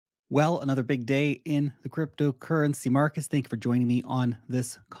Well, another big day in the cryptocurrency markets. Thank you for joining me on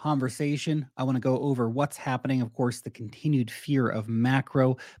this conversation. I want to go over what's happening. Of course, the continued fear of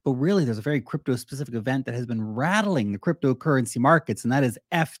macro, but really there's a very crypto specific event that has been rattling the cryptocurrency markets, and that is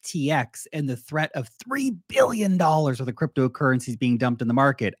FTX and the threat of $3 billion of the cryptocurrencies being dumped in the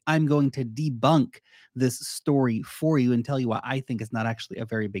market. I'm going to debunk this story for you and tell you why I think it's not actually a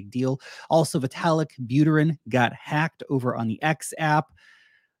very big deal. Also, Vitalik Buterin got hacked over on the X app.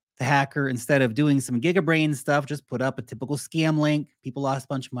 The hacker, instead of doing some gigabrain stuff, just put up a typical scam link. People lost a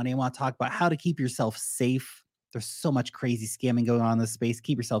bunch of money. I want to talk about how to keep yourself safe. There's so much crazy scamming going on in this space.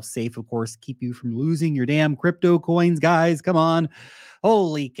 Keep yourself safe, of course. Keep you from losing your damn crypto coins, guys. Come on.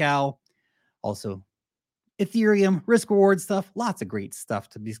 Holy cow. Also, Ethereum, risk reward stuff, lots of great stuff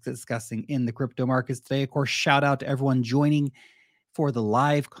to be discussing in the crypto markets today. Of course, shout out to everyone joining for the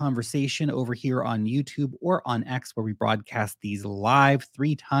live conversation over here on YouTube or on X, where we broadcast these live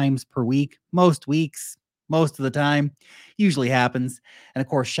 3 times per week, most weeks, most of the time, usually happens. And of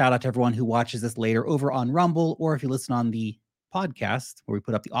course, shout out to everyone who watches this later over on Rumble, or if you listen on the podcast, where we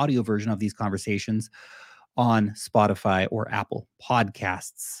put up the audio version of these conversations on Spotify or Apple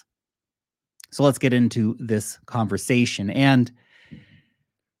Podcasts. So let's get into this conversation. And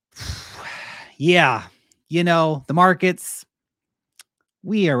yeah, the markets,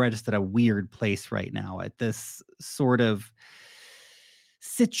 we are just at a weird place right now at this sort of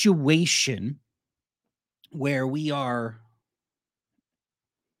situation where we are,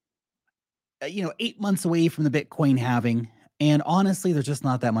 8 months away from the Bitcoin halving. And honestly, there's just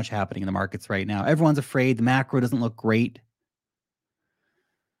not that much happening in the markets right now. Everyone's afraid. The macro doesn't look great.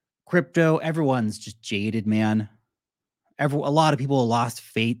 Crypto, everyone's just jaded, man. A lot of people lost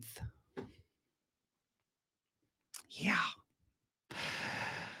faith. Yeah.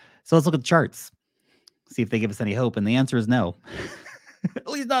 So let's look at the charts, see if they give us any hope. And the answer is no. At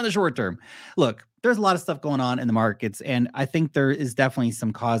least not in the short term. Look, there's a lot of stuff going on in the markets, and I think there is definitely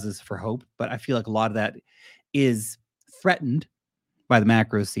some causes for hope, but I feel like a lot of that is threatened by the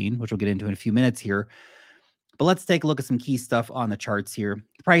macro scene, which we'll get into in a few minutes here. But let's take a look at some key stuff on the charts here.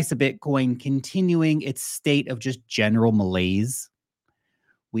 The price of Bitcoin continuing its state of just general malaise.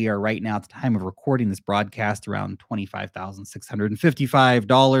 We are right now at the time of recording this broadcast around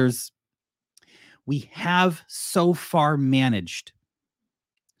 $25,655. We have so far managed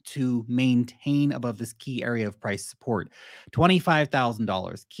to maintain above this key area of price support.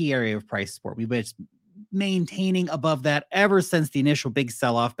 $25,000, key area of price support. We've been maintaining above that ever since the initial big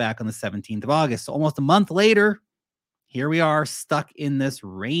sell-off back on the 17th of August. So almost a month later, here we are stuck in this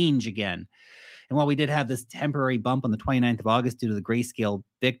range again. And while we did have this temporary bump on the 29th of August due to the grayscale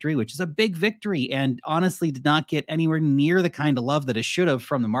victory, which is a big victory and honestly did not get anywhere near the kind of love that it should have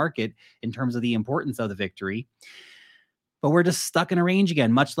from the market in terms of the importance of the victory. But we're just stuck in a range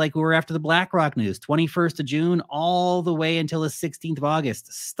again, much like we were after the BlackRock news, 21st of June, all the way until the 16th of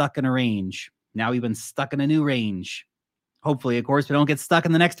August, stuck in a range. Now we've been stuck in a new range. Hopefully, of course, we don't get stuck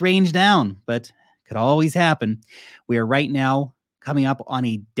in the next range down, but could always happen. We are right now coming up on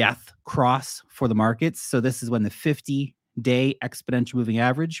a death cross for the markets. So this is when the 50-day exponential moving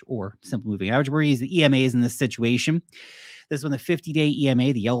average, or simple moving average, we're using the EMAs in this situation. This is when the 50-day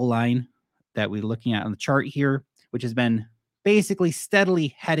EMA, the yellow line that we're looking at on the chart here, which has been basically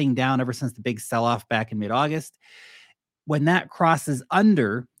steadily heading down ever since the big sell-off back in mid-August. When that crosses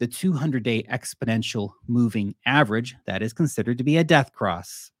under the 200-day exponential moving average, that is considered to be a death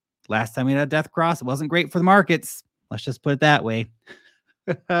cross. Last time we had a death cross, it wasn't great for the markets. Let's just put it that way.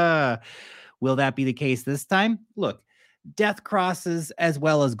 Will that be the case this time? Look, death crosses as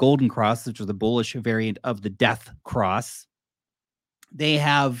well as golden crosses, which are the bullish variant of the death cross, they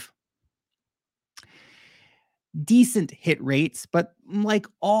have decent hit rates, but like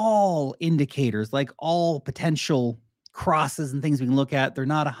all indicators, like all potential crosses and things we can look at, they're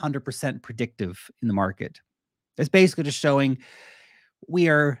not 100% predictive in the market. It's basically just showing we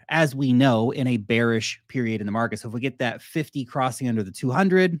are, as we know, in a bearish period in the market. So if we get that 50 crossing under the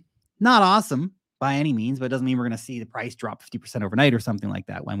 200, not awesome by any means, but it doesn't mean we're going to see the price drop 50% overnight or something like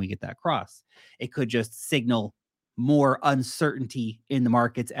that when we get that cross. It could just signal more uncertainty in the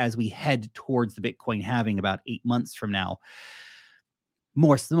markets as we head towards the Bitcoin halving about 8 months from now.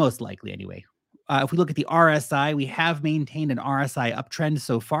 Most likely anyway. If we look at the RSI, we have maintained an RSI uptrend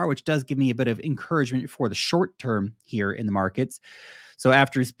so far, which does give me a bit of encouragement for the short term here in the markets. So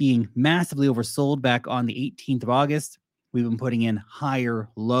after being massively oversold back on the 18th of August, we've been putting in higher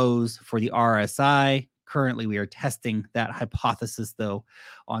lows for the RSI. Currently, we are testing that hypothesis, though,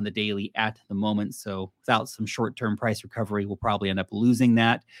 on the daily at the moment. So without some short-term price recovery, we'll probably end up losing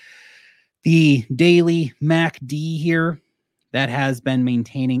that. The daily MACD here, that has been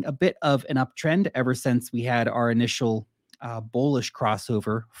maintaining a bit of an uptrend ever since we had our initial bullish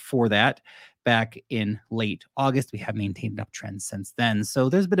crossover for that back in late August. We have maintained an uptrend since then. So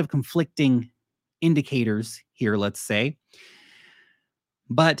there's a bit of conflicting indicators here, let's say.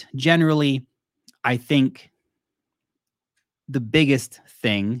 But generally, I think the biggest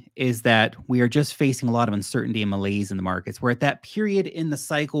thing is that we are just facing a lot of uncertainty and malaise in the markets. We're at that period in the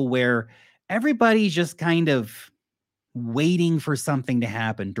cycle where everybody's just kind of waiting for something to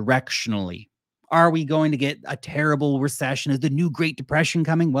happen directionally. Are we going to get a terrible recession? Is the new Great Depression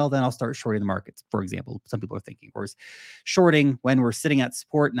coming? Well, then I'll start shorting the markets, for example. Some people are thinking, of course, shorting when we're sitting at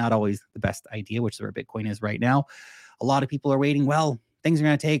support, not always the best idea, which is where Bitcoin is right now. A lot of people are waiting. Well, things are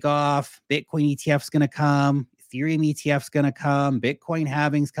going to take off. Bitcoin ETF's going to come. Ethereum ETF's going to come. Bitcoin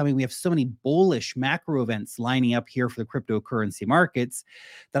halving's coming. We have so many bullish macro events lining up here for the cryptocurrency markets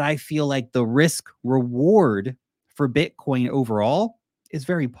that I feel like the risk reward for Bitcoin overall is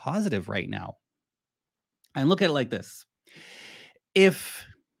very positive right now. And look at it like this. If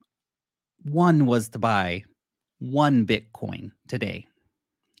one was to buy one Bitcoin today,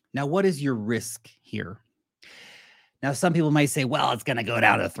 now what is your risk here? Now, some people might say, well, it's going to go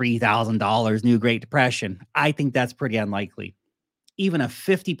down to $3,000, new Great Depression. I think that's pretty unlikely. Even a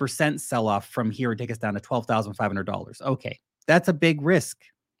 50% sell off from here would take us down to $12,500. Okay, that's a big risk.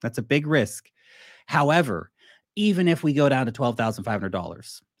 That's a big risk. However, even if we go down to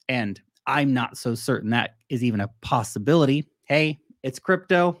 $12,500, and I'm not so certain that is even a possibility. Hey, it's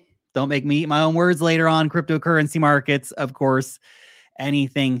crypto. Don't make me eat my own words later on. Cryptocurrency markets, of course,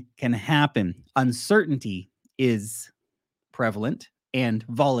 anything can happen. Uncertainty is prevalent and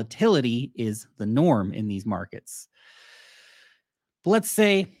volatility is the norm in these markets. But let's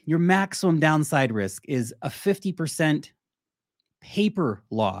say your maximum downside risk is a 50% paper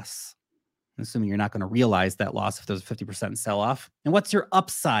loss. Assuming you're not going to realize that loss if there's a 50% sell off. And what's your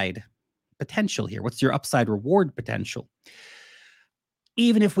upside potential here? What's your upside reward potential?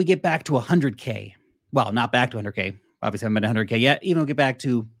 Even if we get back to 100K, well, not back to 100K, obviously I haven't been to 100K yet. Even if we get back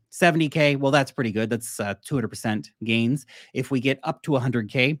to 70K, well, that's pretty good. That's 200% gains. If we get up to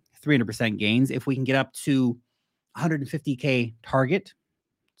 100K, 300% gains. If we can get up to 150K target,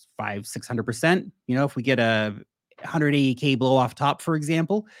 600%. You know, if we get a 180K blow off top, for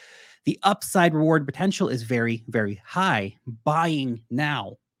example, the upside reward potential is very, very high. Buying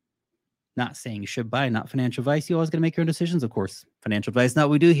now. Not saying you should buy, not financial advice. You always got to make your own decisions, of course. Financial advice, not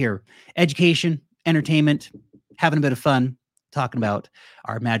what we do here. Education, entertainment, having a bit of fun, talking about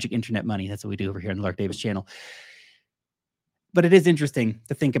our magic internet money. That's what we do over here on the Lark Davis channel. But it is interesting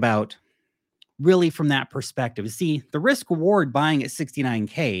to think about really from that perspective. See, the risk reward buying at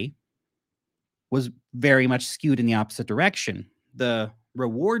 69K was very much skewed in the opposite direction. The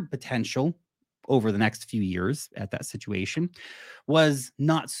reward potential over the next few years at that situation was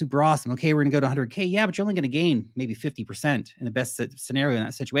not super awesome. Okay, we're going to go to 100K. Yeah, but you're only going to gain maybe 50% in the best scenario in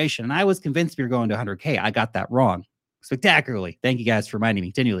that situation. And I was convinced we were going to 100K. I got that wrong spectacularly. Thank you guys for reminding me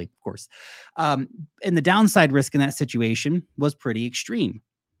continually, of course. And the downside risk in that situation was pretty extreme.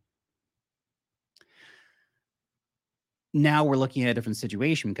 Now we're looking at a different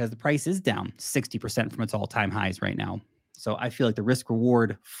situation because the price is down 60% from its all-time highs right now. So I feel like the risk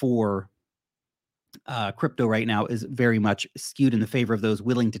reward for crypto right now is very much skewed in the favor of those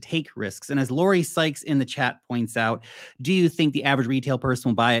willing to take risks. And as Lori Sykes in the chat points out, do you think the average retail person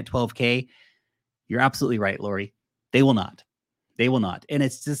will buy at 12K? You're absolutely right, Lori. They will not. They will not. And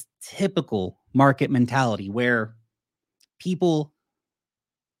it's just typical market mentality where people,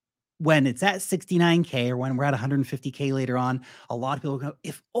 when it's at 69K or when we're at 150K later on, a lot of people go,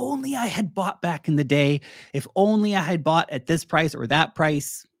 if only I had bought back in the day, if only I had bought at this price or that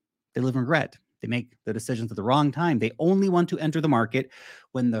price. They live in regret. They make the decisions at the wrong time. They only want to enter the market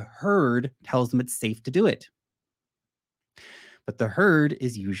when the herd tells them it's safe to do it. But the herd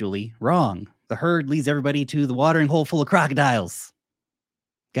is usually wrong. The herd leads everybody to the watering hole full of crocodiles.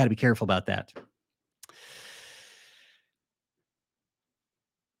 Got to be careful about that.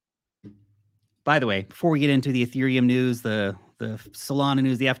 By the way, before we get into the Ethereum news, the Solana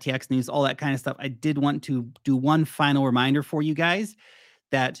news, the FTX news, all that kind of stuff, I did want to do one final reminder for you guys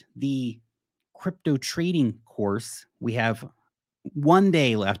that the crypto trading course, we have 1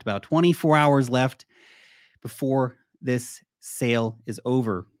 day left, about 24 hours left before this sale is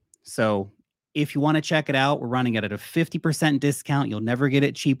over. So if you want to check it out, we're running it at a 50% discount. You'll never get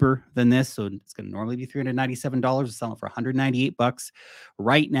it cheaper than this. So it's going to normally be $397. We're selling it for $198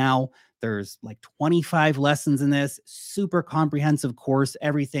 right now. There's like 25 lessons in this super comprehensive course,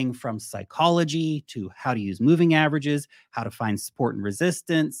 everything from psychology to how to use moving averages, how to find support and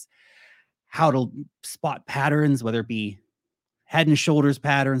resistance, how to spot patterns, whether it be head and shoulders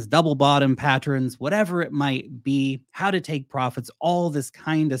patterns, double bottom patterns, whatever it might be, how to take profits, all this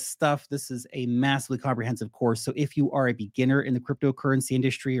kind of stuff. This is a massively comprehensive course. So if you are a beginner in the cryptocurrency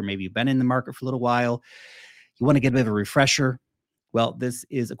industry, or maybe you've been in the market for a little while, you want to get a bit of a refresher, well, this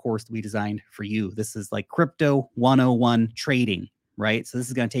is a course that we designed for you. This is like Crypto 101 trading, right? So this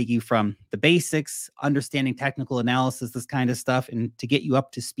is going to take you from the basics, understanding technical analysis, this kind of stuff, and to get you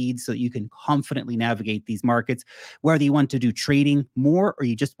up to speed so that you can confidently navigate these markets, whether you want to do trading more or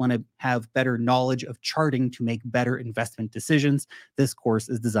you just want to have better knowledge of charting to make better investment decisions. This course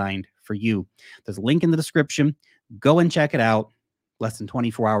is designed for you. There's a link in the description. Go and check it out. Less than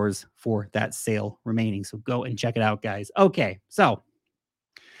 24 hours for that sale remaining. So go and check it out, guys. Okay, so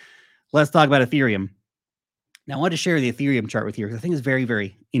let's talk about Ethereum. Now, I want to share the Ethereum chart with you because I think it's very,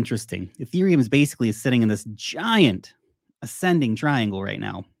 very interesting. Ethereum is basically sitting in this giant ascending triangle right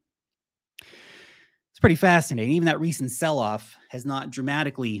now. It's pretty fascinating. Even that recent sell-off has not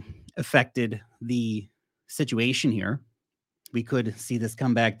dramatically affected the situation here. We could see this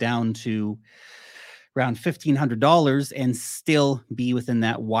come back down to around $1,500 and still be within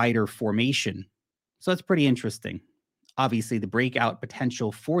that wider formation. So that's pretty interesting. Obviously, the breakout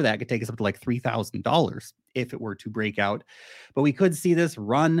potential for that could take us up to like $3,000 if it were to break out. But we could see this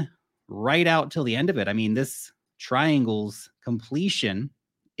run right out till the end of it. I mean, this triangle's completion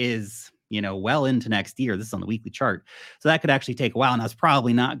is, well into next year. This is on the weekly chart. So that could actually take a while. And that's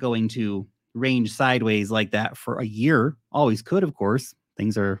probably not going to range sideways like that for a year. Always could, of course.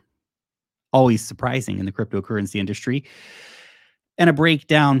 Things are always surprising in the cryptocurrency industry. And a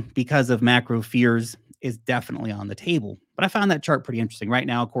breakdown because of macro fears is definitely on the table. But I found that chart pretty interesting. Right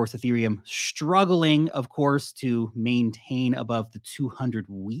now, of course, Ethereum struggling, of course, to maintain above the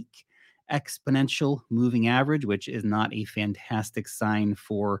 200-week exponential moving average, which is not a fantastic sign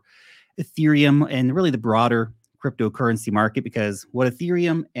for Ethereum and really the broader cryptocurrency market, because what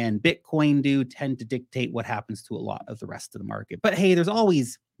Ethereum and Bitcoin do tend to dictate what happens to a lot of the rest of the market. But hey, there's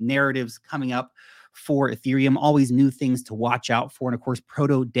always narratives coming up for Ethereum, always new things to watch out for. And of course,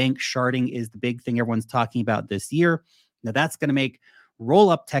 proto-dank sharding is the big thing everyone's talking about this year. Now that's going to make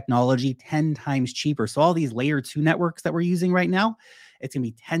roll-up technology 10 times cheaper. So all these layer 2 networks that we're using right now, it's going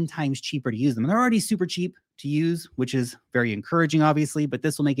to be 10 times cheaper to use them. And they're already super cheap to use, which is very encouraging, obviously, but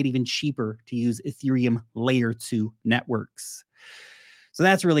this will make it even cheaper to use Ethereum layer 2 networks. So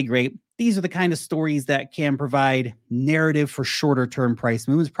that's really great. These are the kind of stories that can provide narrative for shorter term price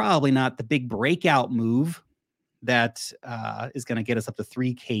moves. Probably not the big breakout move that is going to get us up to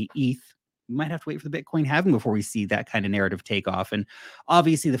 3K ETH. We might have to wait for the Bitcoin halving before we see that kind of narrative take off. And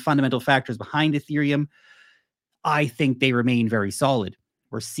obviously the fundamental factors behind Ethereum, I think they remain very solid.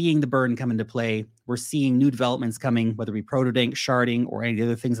 We're seeing the burn come into play. We're seeing new developments coming, whether it be proto-dank sharding or any of the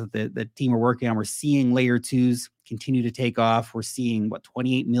other things that the team are working on. We're seeing layer 2s continue to take off. We're seeing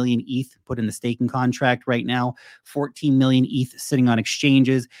 28 million ETH put in the staking contract right now, 14 million ETH sitting on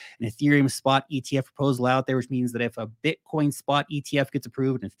exchanges, an Ethereum spot ETF proposal out there, which means that if a Bitcoin spot ETF gets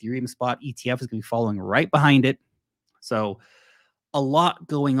approved, an Ethereum spot ETF is going to be following right behind it. So a lot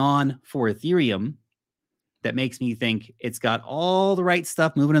going on for Ethereum that makes me think it's got all the right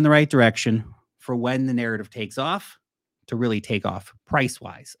stuff moving in the right direction for when the narrative takes off to really take off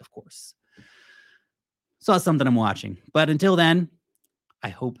price-wise, of course. So that's something I'm watching. But until then, I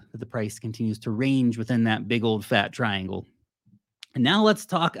hope that the price continues to range within that big old fat triangle. And now let's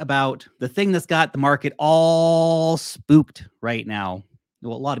talk about the thing that's got the market all spooked right now.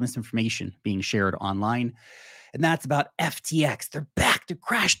 Well, a lot of misinformation being shared online. And that's about FTX. They're back to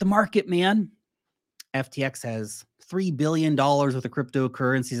crash the market, man. FTX has $3 billion worth of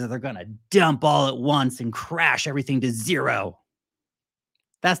cryptocurrencies that they're going to dump all at once and crash everything to zero.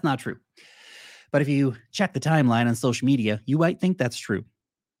 That's not true. But if you check the timeline on social media, you might think that's true.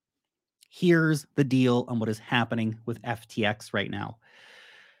 Here's the deal on what is happening with FTX right now.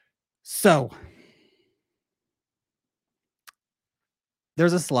 So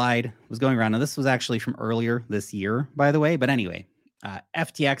there's a slide that was going around. Now, this was actually from earlier this year, by the way. But anyway,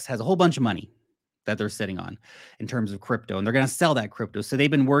 FTX has a whole bunch of money that they're sitting on in terms of crypto, and they're going to sell that crypto. So they've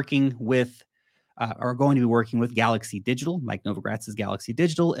been working with, are going to be working with Galaxy Digital, Mike Novogratz's Galaxy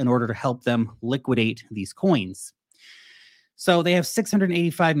Digital, in order to help them liquidate these coins. So they have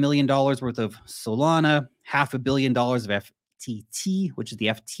 $685 million worth of Solana, $500 million of FTT, which is the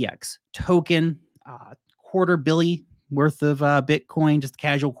FTX token, $250 million worth of Bitcoin, just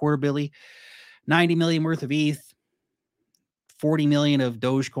casual $250 million, $90 million worth of ETH, 40 million of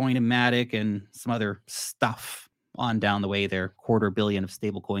Dogecoin and Matic, and some other stuff on down the way there. $250 million of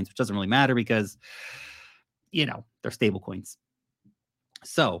stable coins, which doesn't really matter because, they're stable coins.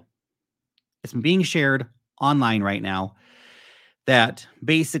 So it's being shared online right now. that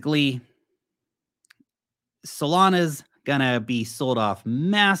basically Solana's gonna be sold off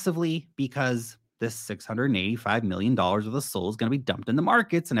massively because this $685 million worth of SOL is gonna be dumped in the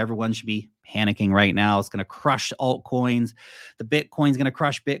markets, and everyone should be panicking right now. It's gonna crush altcoins. The Bitcoin's gonna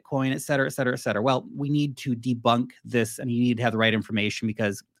crush Bitcoin, et cetera, et cetera, et cetera. Well, we need to debunk this, and you need to have the right information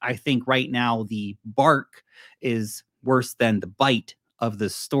because I think right now the bark is worse than the bite of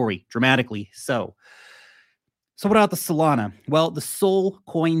this story, dramatically so. So what about the Solana? Well, the Sol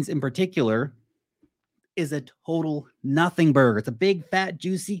coins in particular is a total nothing burger. It's a big, fat,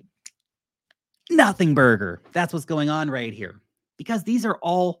 juicy nothing burger. That's what's going on right here. Because these are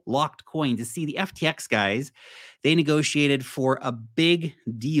all locked coins. You see, the FTX guys, they negotiated for a big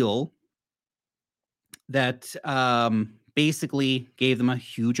deal that basically gave them a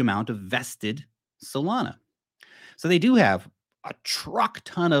huge amount of vested Solana. So they do have a truck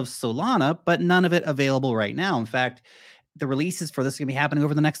ton of Solana, but none of it available right now. In fact, the releases for this are going to be happening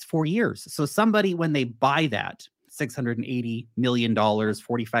over the next 4 years. So somebody, when they buy that $680 million,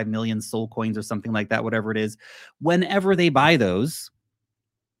 45 million Sol coins or something like that, whatever it is, whenever they buy those,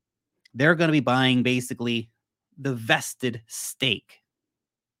 they're going to be buying basically the vested stake.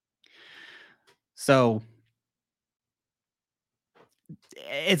 So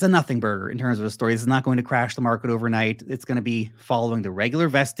it's a nothing burger in terms of a story. This is not going to crash the market overnight. It's going to be following the regular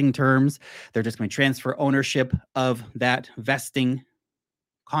vesting terms. They're just going to transfer ownership of that vesting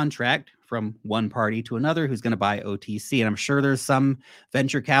contract from one party to another who's going to buy OTC. And I'm sure there's some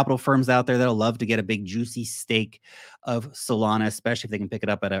venture capital firms out there that'll love to get a big juicy stake of Solana, especially if they can pick it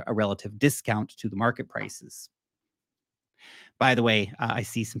up at a relative discount to the market prices. By the way, I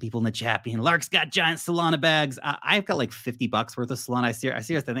see some people in the chat being, Lark's got giant Solana bags. I've got like $50 worth of Solana. I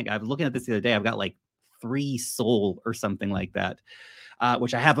seriously think I was looking at this the other day. I've got like 3 Sol or something like that,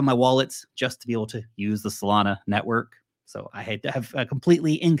 which I have in my wallets just to be able to use the Solana network. So I had to have a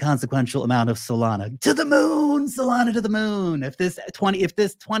completely inconsequential amount of Solana to the moon, Solana to the moon. If this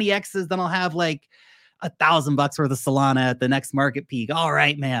 20x's, then I'll have like $1,000 worth of Solana at the next market peak. All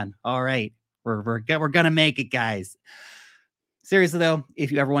right, man. All right. We're gonna make it, guys. Seriously though,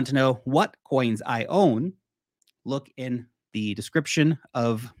 if you ever want to know what coins I own, look in the description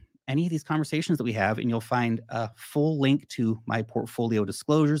of any of these conversations that we have, and you'll find a full link to my portfolio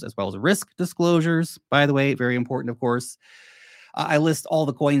disclosures as well as risk disclosures. By the way, very important, of course. I list all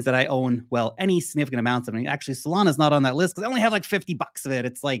the coins that I own. Well, any significant amounts of it. Actually, Solana's not on that list because I only have like $50 of it.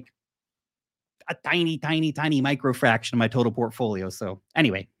 It's like a tiny, tiny, tiny micro fraction of my total portfolio. So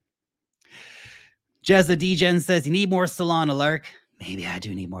anyway, Jezza Degen says, you need more Solana, Lark. Maybe I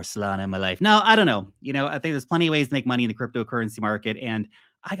do need more Solana in my life. No, I don't know. I think there's plenty of ways to make money in the cryptocurrency market. And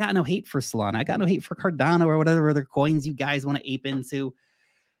I got no hate for Solana. I got no hate for Cardano or whatever other coins you guys want to ape into.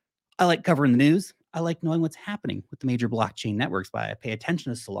 I like covering the news. I like knowing what's happening with the major blockchain networks. But I pay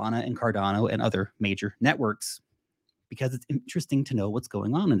attention to Solana and Cardano and other major networks because it's interesting to know what's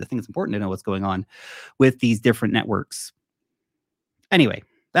going on. And I think it's important to know what's going on with these different networks. Anyway,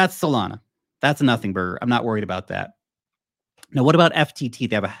 that's Solana. That's a nothing burger. I'm not worried about that. Now, what about FTT?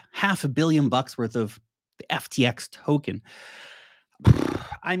 They have a $500 million worth of the FTX token.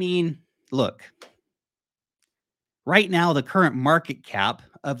 I mean, look, right now, the current market cap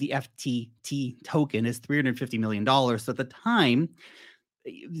of the FTT token is $350 million. So at the time,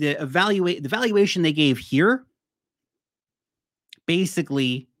 the valuation they gave here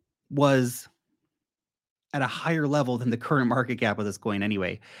basically was at a higher level than the current market cap of this coin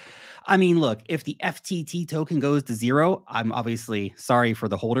anyway. I mean, look, if the FTT token goes to zero, I'm obviously sorry for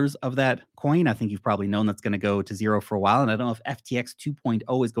the holders of that coin. I think you've probably known that's going to go to zero for a while. And I don't know if FTX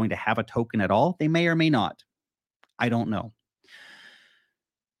 2.0 is going to have a token at all. They may or may not. I don't know.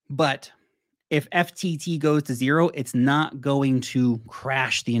 But if FTT goes to zero, it's not going to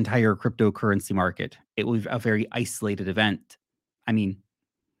crash the entire cryptocurrency market. It will be a very isolated event. I mean,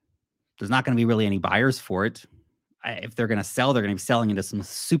 there's not going to be really any buyers for it. If they're going to sell, they're going to be selling into some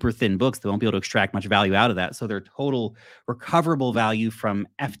super thin books. They won't be able to extract much value out of that. So their total recoverable value from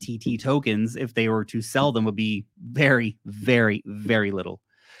FTT tokens, if they were to sell them, would be very, very, very little.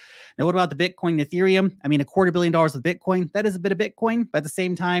 Now, what about the Bitcoin, Ethereum? I mean, $250 million of Bitcoin, that is a bit of Bitcoin, but at the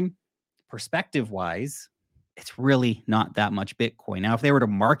same time, perspective-wise, it's really not that much Bitcoin. Now, if they were to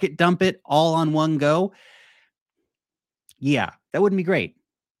market dump it all on one go, yeah, that wouldn't be great.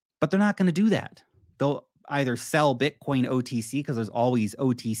 But they're not going to do that. They'll either sell Bitcoin OTC because there's always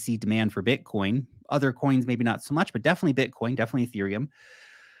OTC demand for Bitcoin. Other coins, maybe not so much, but definitely Bitcoin, definitely Ethereum.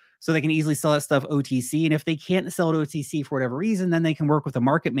 So they can easily sell that stuff OTC. And if they can't sell it OTC for whatever reason, then they can work with a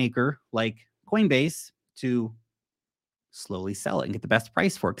market maker like Coinbase to slowly sell it and get the best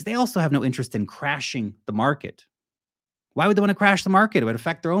price for it. Because they also have no interest in crashing the market. Why would they want to crash the market? It would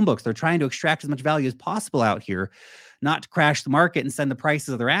affect their own books. They're trying to extract as much value as possible out here, not to crash the market and send the prices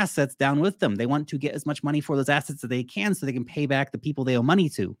of their assets down with them. They want to get as much money for those assets as they can so they can pay back the people they owe money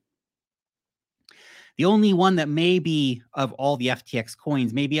to. The only one that may be of all the FTX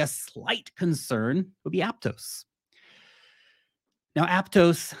coins, maybe a slight concern would be Aptos. Now,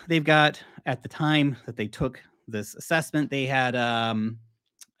 Aptos, they've got, at the time that they took this assessment, they had about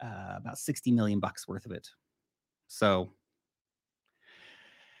 60 million bucks worth of it. So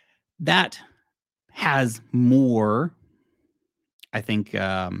that has more, I think,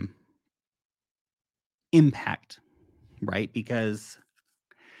 impact, right? Because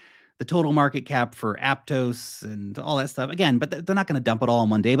the total market cap for Aptos and all that stuff, again, but they're not going to dump it all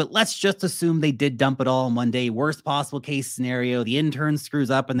in one day. But let's just assume they did dump it all in one day. Worst possible case scenario, the intern screws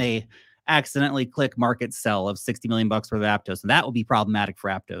up and they accidentally click market sell of 60 million bucks worth of Aptos. And that would be problematic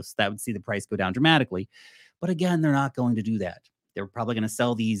for Aptos. That would see the price go down dramatically. But again, they're not going to do that. They're probably going to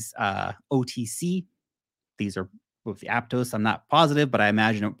sell these OTC. These are with the Aptos. I'm not positive, but I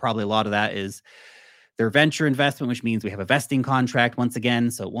imagine probably a lot of that is their venture investment, which means we have a vesting contract once again.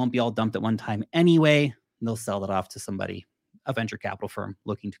 So it won't be all dumped at one time anyway. And they'll sell that off to somebody, a venture capital firm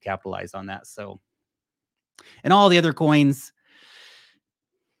looking to capitalize on that. So, and all the other coins,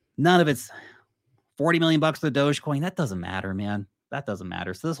 none of it's 40 million bucks for the Dogecoin. That doesn't matter, man. That doesn't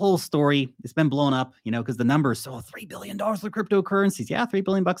matter. So this whole story, it's been blown up, because the number is so $3 billion for cryptocurrencies. Yeah, 3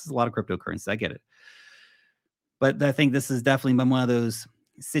 billion bucks is a lot of cryptocurrencies. I get it. But I think this has definitely been one of those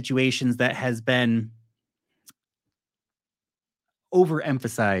situations that has been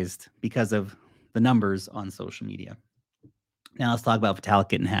overemphasized because of the numbers on social media. Now let's talk about Vitalik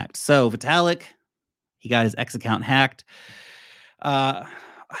getting hacked. So Vitalik, he got his X account hacked. I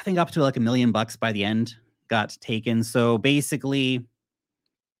think up to like $1 million by the end got taken. So basically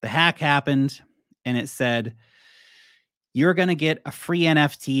the hack happened and it said, you're going to get a free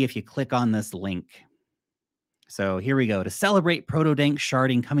NFT if you click on this link. So here we go. To celebrate Protodank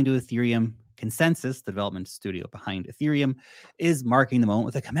sharding coming to Ethereum, Consensus, the development studio behind Ethereum, is marking the moment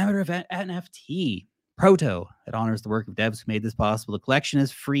with a commemorative NFT. Proto, it honors the work of devs who made this possible. The collection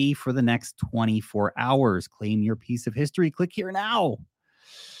is free for the next 24 hours. Claim your piece of history. Click here now.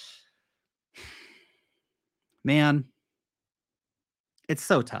 Man, it's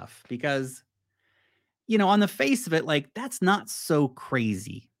so tough because, on the face of it, like, that's not so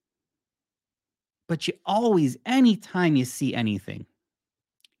crazy. But you always, anytime you see anything,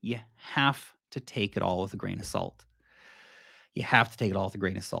 you have to take it all with a grain of salt. You have to take it all with a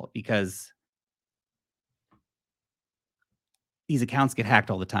grain of salt because these accounts get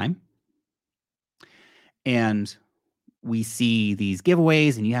hacked all the time. And we see these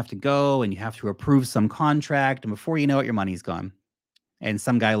giveaways and you have to go and you have to approve some contract. And before you know it, your money's gone. And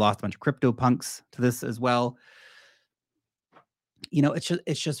some guy lost a bunch of crypto punks to this as well.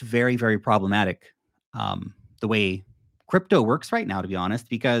 It's just very, very problematic the way crypto works right now, to be honest,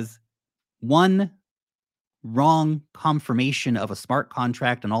 because one wrong confirmation of a smart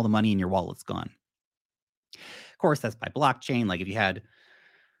contract and all the money in your wallet's gone. Of course, that's by blockchain. Like if you had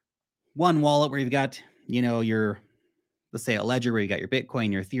one wallet where you've got, your, let's say a ledger where you got your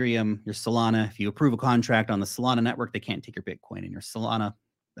Bitcoin, your Ethereum, your Solana. If you approve a contract on the Solana network, they can't take your Bitcoin and your Solana.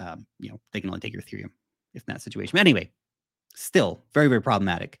 They can only take your Ethereum if in that situation. But anyway, still very, very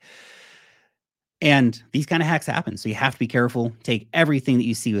problematic. And these kind of hacks happen. So you have to be careful. Take everything that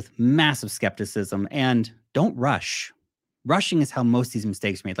you see with massive skepticism and don't rush. Rushing is how most of these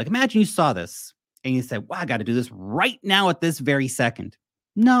mistakes are made. Like imagine you saw this and you said, wow, I got to do this right now at this very second.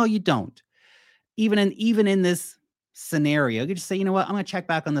 No, you don't. Even in this scenario, you just say, you know what? I'm going to check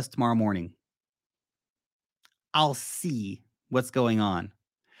back on this tomorrow morning. I'll see what's going on.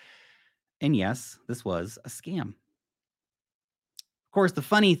 And yes, this was a scam. Of course, the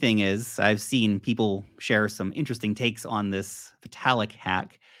funny thing is I've seen people share some interesting takes on this Vitalik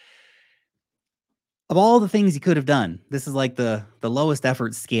hack. Of all the things he could have done, this is like the lowest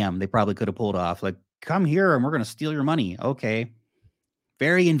effort scam they probably could have pulled off. Like, come here and we're going to steal your money. Okay.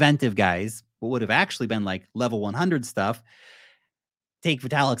 Very inventive, guys. What would have actually been like level 100 stuff. Take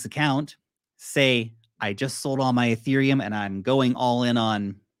Vitalik's account, say, I just sold all my Ethereum and I'm going all in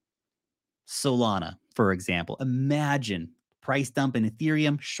on Solana, for example. Imagine price dump in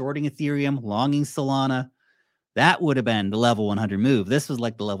Ethereum, shorting Ethereum, longing Solana. That would have been the level 100 move. This was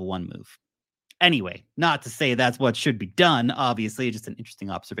like the level 1 move. Anyway, not to say that's what should be done, obviously, just an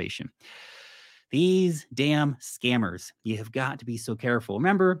interesting observation. These damn scammers, you have got to be so careful.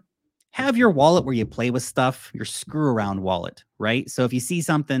 Remember, have your wallet where you play with stuff, your screw around wallet, right? So if you see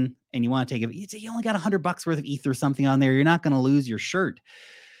something and you want to take it, you only got $100 worth of ETH or something on there, you're not going to lose your shirt.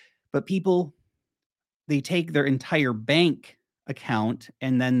 But people, they take their entire bank account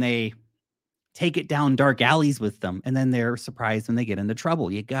and then they take it down dark alleys with them, and then they're surprised when they get into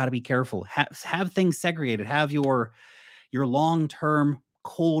trouble. You got to be careful. Have things segregated. Have your long-term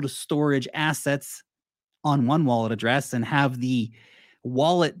cold storage assets on one wallet address, and have the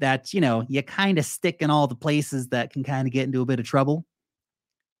wallet that you kind of stick in all the places that can kind of get into a bit of trouble.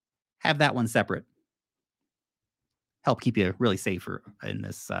 Have that one separate. Help keep you really safer in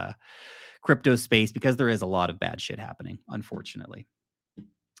this crypto space, because there is a lot of bad shit happening, unfortunately.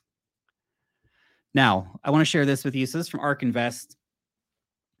 Now, I want to share this with you. So this is from ARK Invest.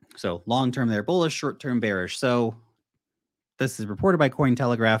 So long term, they're bullish, short term, bearish. So this is reported by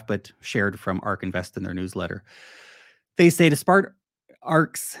Cointelegraph, but shared from ARK Invest in their newsletter. They say, despite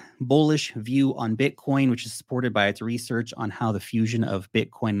ARK's bullish view on Bitcoin, which is supported by its research on how the fusion of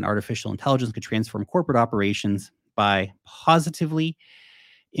Bitcoin and artificial intelligence could transform corporate operations by positively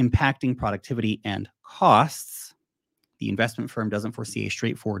impacting productivity and costs, the investment firm doesn't foresee a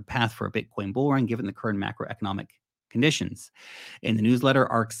straightforward path for a Bitcoin bull run given the current macroeconomic conditions. In the newsletter,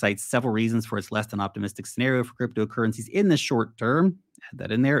 ARK cites several reasons for its less than optimistic scenario for cryptocurrencies in the short term. Add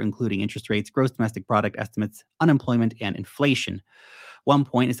that in there, including interest rates, gross domestic product estimates, unemployment, and inflation. One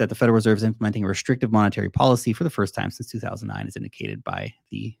point is that the Federal Reserve is implementing a restrictive monetary policy for the first time since 2009, as indicated by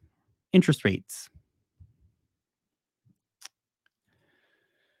the interest rates.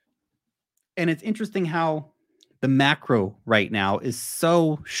 And it's interesting how the macro right now is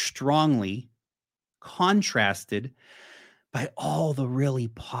so strongly contrasted by all the really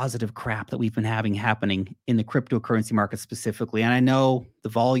positive crap that we've been having happening in the cryptocurrency market specifically. And I know the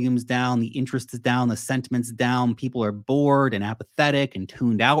volume's down, the interest is down, the sentiment's down, people are bored and apathetic and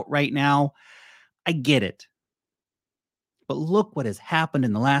tuned out right now. I get it. But look what has happened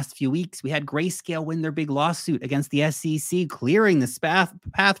in the last few weeks. We had Grayscale win their big lawsuit against the SEC, clearing the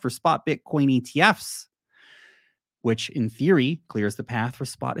path for spot Bitcoin ETFs, which in theory clears the path for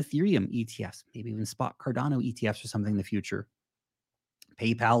spot Ethereum ETFs, maybe even spot Cardano ETFs or something in the future.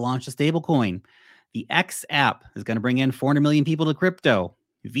 PayPal launched a stablecoin. The X app is going to bring in 400 million people to crypto.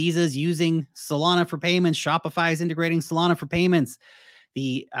 Visa's using Solana for payments. Shopify is integrating Solana for payments.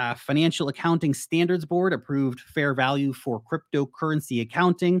 The Financial Accounting Standards Board approved fair value for cryptocurrency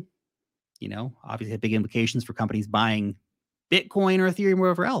accounting. Obviously had big implications for companies buying Bitcoin or Ethereum or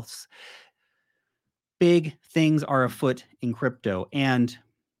wherever else. Big things are afoot in crypto. And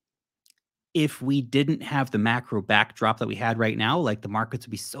if we didn't have the macro backdrop that we had right now, like, the markets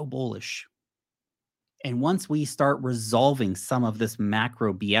would be so bullish. And once we start resolving some of this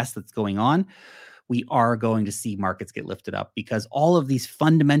macro BS that's going on, we are going to see markets get lifted up, because all of these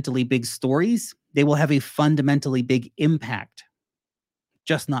fundamentally big stories, they will have a fundamentally big impact.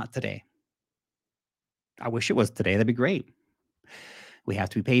 Just not today. I wish it was today. That'd be great. We have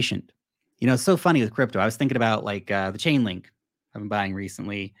to be patient. It's so funny with crypto. I was thinking about the chain link I've been buying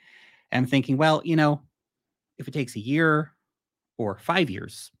recently. And I'm thinking, well, if it takes a year or 5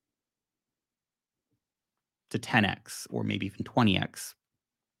 years to 10x or maybe even 20x,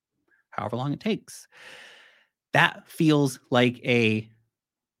 however long it takes, that feels like a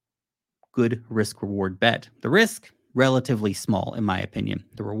good risk reward bet. The risk, relatively small, in my opinion.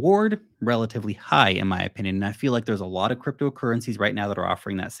 The reward, relatively high, in my opinion. And I feel like there's a lot of cryptocurrencies right now that are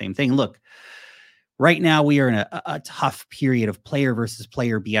offering that same thing. Look, right now we are in a tough period of player versus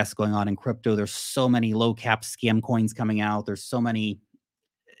player BS going on in crypto. There's so many low cap scam coins coming out. There's so many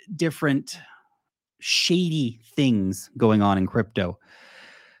different shady things going on in crypto.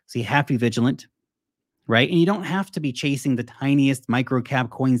 So you have to be vigilant, right? And you don't have to be chasing the tiniest micro cap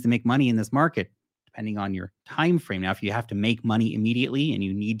coins to make money in this market, depending on your time frame. Now, if you have to make money immediately and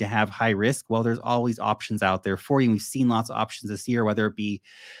you need to have high risk, well, there's always options out there for you. We've seen lots of options this year, whether it be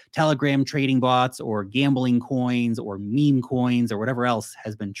Telegram trading bots or gambling coins or meme coins or whatever else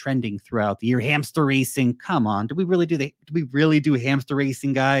has been trending throughout the year. Hamster racing. Come on. Did we really do hamster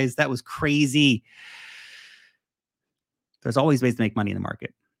racing, guys? That was crazy. There's always ways to make money in the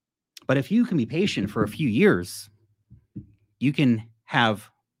market. But if you can be patient for a few years, you can have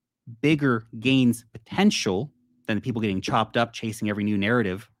bigger gains potential than the people getting chopped up chasing every new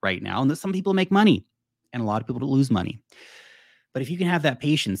narrative right now. And some people make money and a lot of people lose money. But if you can have that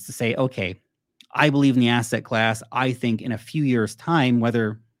patience to say, okay, I believe in the asset class. I think in a few years' time,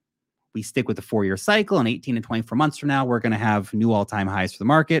 whether we stick with the 4-year cycle and 18 to 24 months from now, we're going to have new all-time highs for the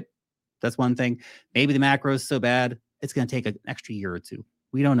market. That's one thing. Maybe the macro is so bad, it's going to take an extra year or two.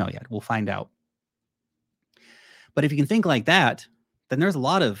 We don't know yet. We'll find out. But if you can think like that, then there's a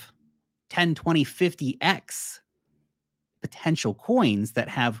lot of 10, 20, 50x potential coins that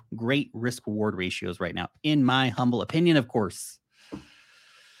have great risk reward ratios right now, in my humble opinion, of course.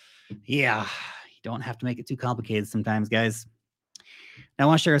 Yeah. don't have to make it too complicated sometimes, guys. Now, I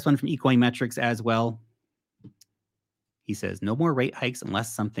want to share this one from eCoin Metrics as well. He says, no more rate hikes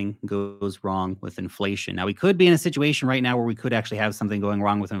unless something goes wrong with inflation. Now, we could be in a situation right now where we could actually have something going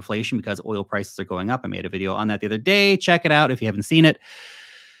wrong with inflation because oil prices are going up. I made a video on that the other day. Check it out if you haven't seen it.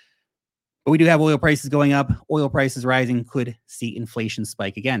 But we do have oil prices going up. Oil prices rising could see inflation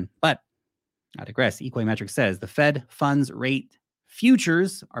spike again. But I digress. Econometrics says the Fed funds rate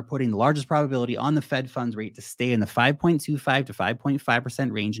futures are putting the largest probability on the Fed funds rate to stay in the 5.25 to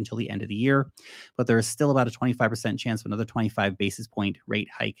 5.5% range until the end of the year. But there is still about a 25% chance of another 25 basis point rate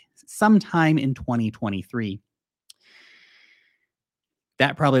hike sometime in 2023.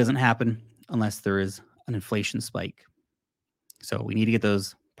 That probably doesn't happen unless there is an inflation spike. So we need to get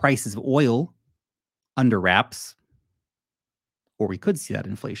those prices of oil under wraps, or we could see that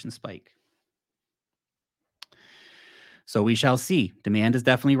inflation spike. So we shall see. Demand is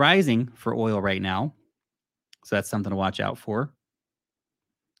definitely rising for oil right now. So that's something to watch out for.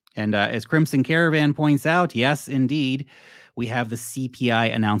 And as Crimson Caravan points out, yes, indeed, we have the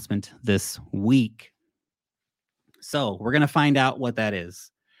CPI announcement this week. So we're going to find out what that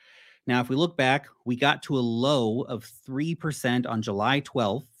is. Now, if we look back, we got to a low of 3% on July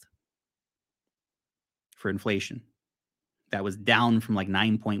 12th for inflation. That was down from like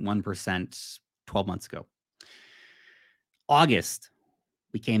 9.1% 12 months ago. August,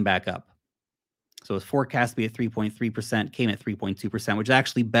 we came back up. So it was forecast to be at 3.3%, came at 3.2%, which is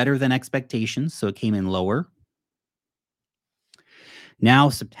actually better than expectations. So it came in lower. Now,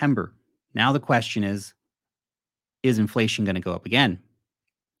 September. Now the question is inflation going to go up again?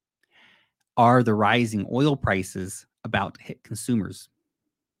 Are the rising oil prices about to hit consumers?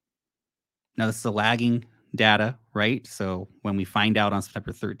 Now, this is a lagging data, right? So when we find out on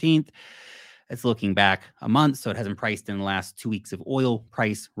September 13th, it's looking back a month, so it hasn't priced in the last 2 weeks of oil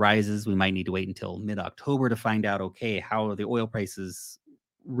price rises. We might need to wait until mid-October to find out, okay, how are the oil prices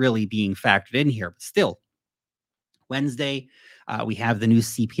really being factored in here? But still, Wednesday, we have the new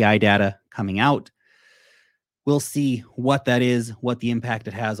CPI data coming out. We'll see what that is, what the impact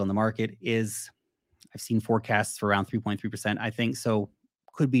it has on the market is. I've seen forecasts for around 3.3%, I think, so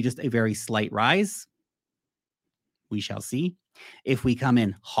could be just a very slight rise. We shall see. If we come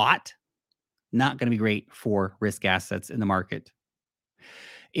in hot, not going to be great for risk assets in the market.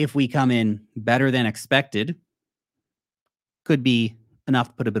 If we come in better than expected, could be enough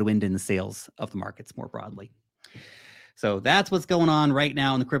to put a bit of wind in the sails of the markets more broadly. So that's what's going on right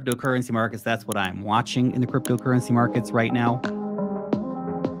now in the cryptocurrency markets. That's what I'm watching in the cryptocurrency markets right now.